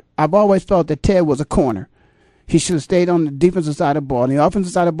my heart, felt that Ted was a corner. He should have stayed on the defensive side of the ball. On the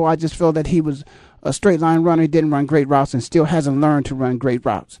offensive side of the ball, I just felt that he was a straight line runner. He didn't run great routes and still hasn't learned to run great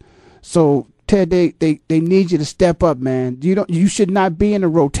routes. So, Ted, they need you to step up, man. You should not be in a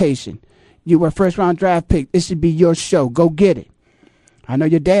rotation. You were a first-round draft pick. This should be your show. Go get it. I know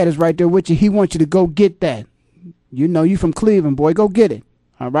your dad is right there with you. He wants you to go get that. You from Cleveland, boy. Go get it.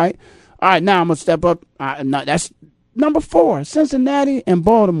 All right? All right, now I'm going to step up. That's number 4, Cincinnati and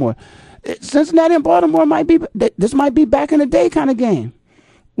Baltimore. Cincinnati and Baltimore might be back in the day kind of game.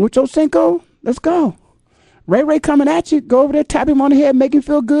 Ocho Cinco, let's go. Ray coming at you. Go over there, tap him on the head, make him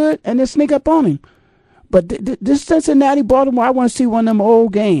feel good, and then sneak up on him. But this Cincinnati-Baltimore, I want to see one of them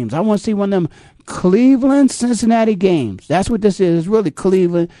old games. I want to see one of them Cleveland-Cincinnati games. That's what this is. It's really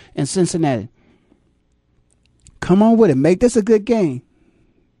Cleveland and Cincinnati. Come on with it. Make this a good game.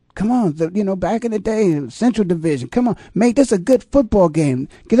 Come on. Back in the day, Central Division. Come on. Make this a good football game.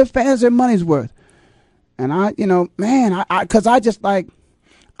 Give the fans their money's worth. And I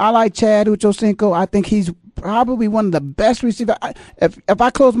like Chad Ochocinco. I think he's probably one of the best receivers. If I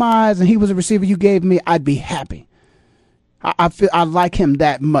close my eyes and he was a receiver you gave me, I'd be happy. I like him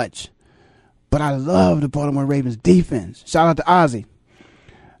that much. But I love the Baltimore Ravens defense. Shout out to Ozzie.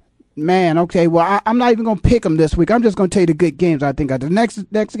 Man, okay, well, I'm not even going to pick them this week. I'm just going to tell you the good games I think. The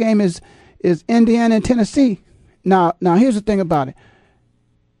next game is Indiana and Tennessee. Now here's the thing about it.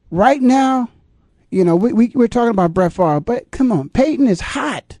 Right now, we're talking about Brett Favre, but come on, Peyton is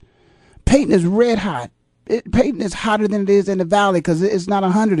hot. Peyton is red hot. Peyton is hotter than it is in the Valley because it's not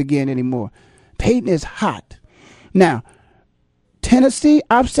 100 again anymore. Peyton is hot. Now, Tennessee,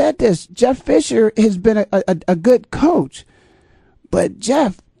 I've said this. Jeff Fisher has been a good coach. But,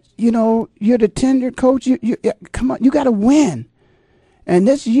 Jeff, you're the tenured coach. You come on, you got to win. And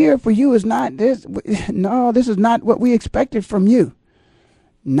this year for you is not this. No, this is not what we expected from you.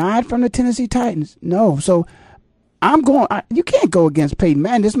 Not from the Tennessee Titans. No. So I'm going. You can't go against Peyton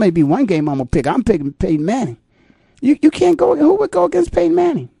Manning. This may be one game I'm gonna pick. I'm picking Peyton Manning. You can't go. Who would go against Peyton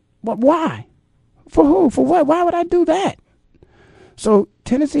Manning? But why? For who? For what? Why would I do that? So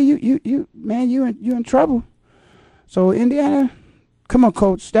Tennessee, you in trouble. So Indiana, come on,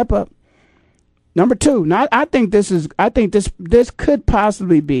 coach, step up. Number 2. Now I think this could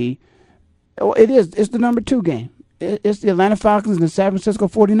possibly be. It is. It's the number 2 game. It's the Atlanta Falcons and the San Francisco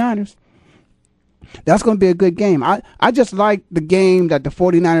 49ers. That's going to be a good game. I just like the game that the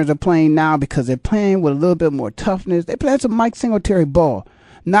 49ers are playing now because they're playing with a little bit more toughness. They're playing some Mike Singletary ball.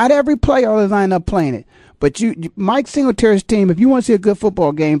 Not every player is lined up playing it. But Mike Singletary's team, if you want to see a good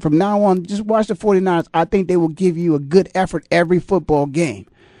football game, from now on, just watch the 49ers. I think they will give you a good effort every football game.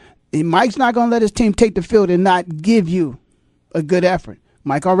 And Mike's not going to let his team take the field and not give you a good effort.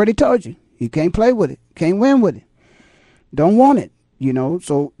 Mike already told you. You can't play with it. Can't win with it. Don't want it,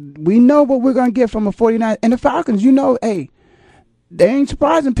 So we know what we're going to get from a 49. And the Falcons, hey, they ain't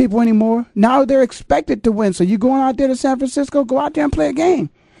surprising people anymore. Now they're expected to win. So you going out there to San Francisco, go out there and play a game.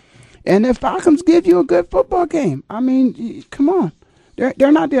 And the Falcons give you a good football game. I mean, come on.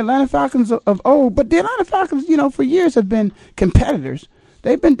 They're not the Atlanta Falcons of old, but the Atlanta Falcons, for years have been competitors.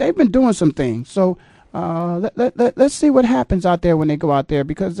 They've been doing some things. So let's see what happens out there when they go out there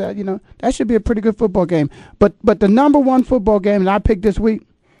because that should be a pretty good football game. But the number 1 football game that I picked this week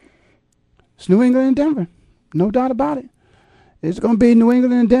is New England and Denver. No doubt about it. It's going to be New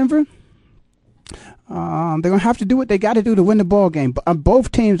England and Denver. They're going to have to do what they got to do to win the ball game. But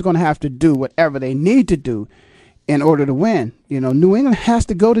both teams are going to have to do whatever they need to do in order to win. New England has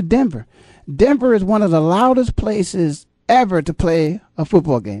to go to Denver. Denver is one of the loudest places ever to play a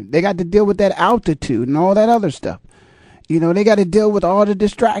football game. They got to deal with that altitude and all that other stuff. They got to deal with all the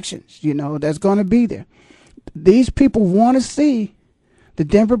distractions, that's going to be there. These people want to see the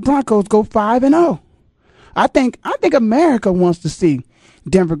Denver Broncos go 5-0. I think America wants to see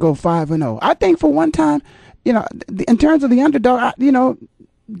Denver go 5-0. I think for one time, in terms of the underdog,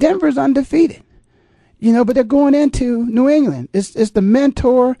 Denver's undefeated. But they're going into New England. It's the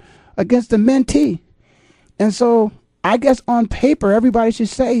mentor against the mentee. And so I guess on paper, everybody should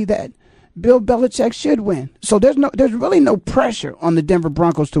say that Bill Belichick should win. So there's really no pressure on the Denver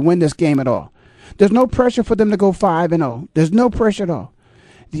Broncos to win this game at all. There's no pressure for them to go 5-0. There's no pressure at all.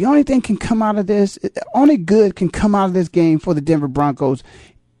 The only thing can come out of this, only good can come out of this game for the Denver Broncos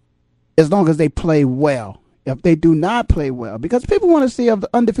as long as they play well. If they do not play well, because people want to see of the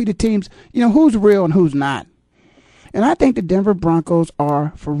undefeated teams, who's real and who's not. And I think the Denver Broncos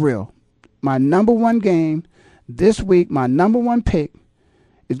are for real. My number one game this week, my number one pick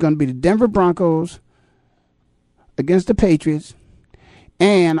is going to be the Denver Broncos against the Patriots.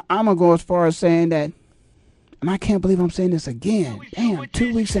 And I'm going to go as far as saying that, and I can't believe I'm saying this again. Damn,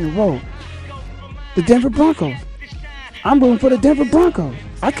 2 weeks in a row. The Denver Broncos. I'm rooting for the Denver Broncos.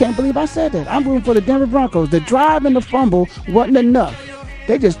 I can't believe I said that. I'm rooting for the Denver Broncos. The drive and the fumble wasn't enough.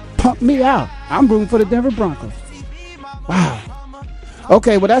 They just pumped me out. I'm rooting for the Denver Broncos. Wow.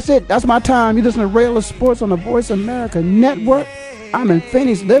 Okay, well, that's it. That's my time. You listen to Rail Sports on the Voice America Network. I'm in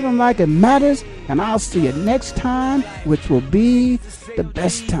Phoenix, living like it matters, and I'll see you next time, which will be the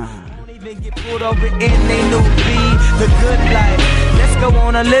best time. Get pulled over in they new V, the good life. Let's go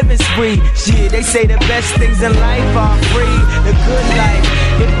on a living spree. Shit, they say the best things in life are free. The good life.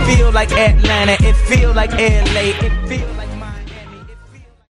 It feel like Atlanta. It feel like LA. It feel like